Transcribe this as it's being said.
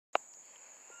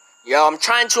Yo, I'm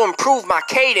trying to improve my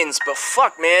cadence, but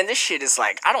fuck, man, this shit is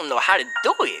like, I don't know how to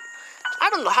do it.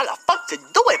 I don't know how the fuck to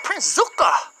do it. Prinze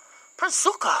ZUKO. Prinze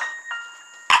ZUKO.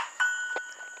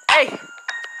 Hey.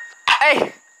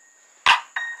 Hey.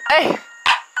 Hey.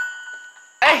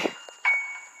 Hey.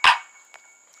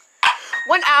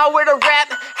 1 hour to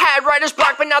rap, had writer's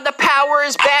block, but now the power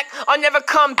is back. I'll never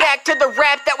come back to the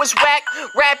rap that was whack.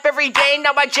 Rap every day,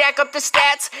 now I jack up the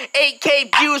stats.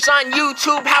 8K views on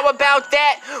YouTube, how about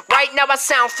that? Right now I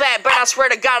sound flat, but I swear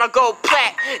to God I'll go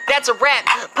plat. That's a rap,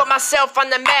 put myself on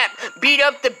the map. Beat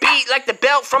up the beat like the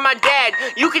belt from my dad.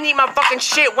 You can eat my fucking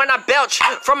shit when I belch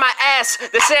from my ass.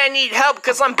 They say I need help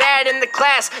cause I'm bad in the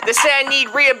class. They say I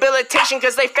need rehabilitation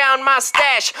cause they found my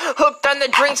stash. Hooked on the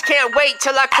drinks, can't wait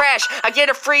till I crash. I get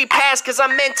a free pass cause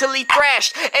I'm mentally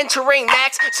thrashed. Entering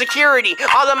max security.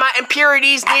 All of my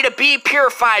impurities need to be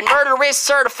purified. Murderous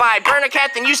certified. Burn a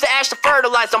cat then use the ash to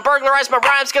fertilize. Don't burglerize my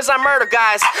rhymes cause I murder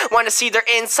guys. Wanna see their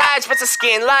insides? What's the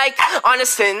skin like? On a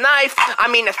thin knife. I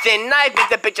mean a thin knife. Make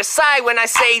the bitch a sigh when I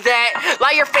say that.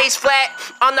 Lie your face flat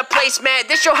on the placemat.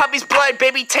 This your hubby's blood,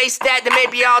 baby, taste that. Then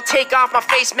maybe I'll take off my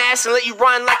face mask and let you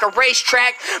run like a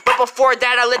racetrack. But before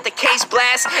that I let the case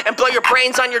blast and blow your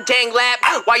brains on your dang lap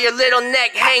while your little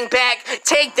neck hang back.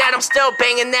 Take that, I'm still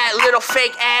banging that little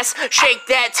fake ass. Shake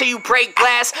that till you break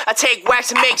glass. I take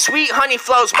wax and make sweet honey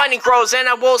flows. Money grows and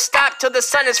I won't stop till the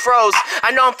sun is froze.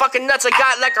 I know I'm fucking nuts, I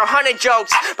got like 100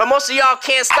 jokes, but most of y'all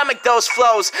can't stomach those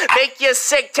flows. Make you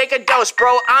sick, take a dose,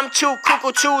 bro. I'm too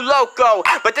cuckoo, too loco.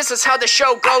 But this is how the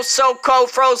show goes, so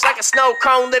cold. Froze like a snow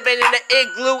cone, living in an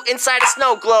igloo inside a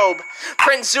snow globe.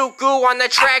 Prinze ZUKO on the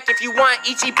track. If you want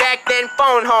ET back, then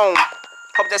phone home.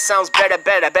 Hope that sounds better.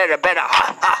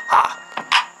 Ha, ha, ha.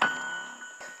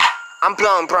 I'm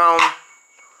blown prone.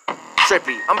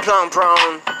 Trippy, I'm blown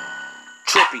prone.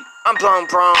 Trippy, I'm blown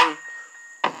prone.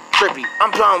 Trippy,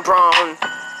 I'm blown prone.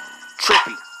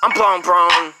 Trippy, I'm blown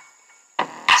prone.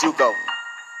 ZUKO.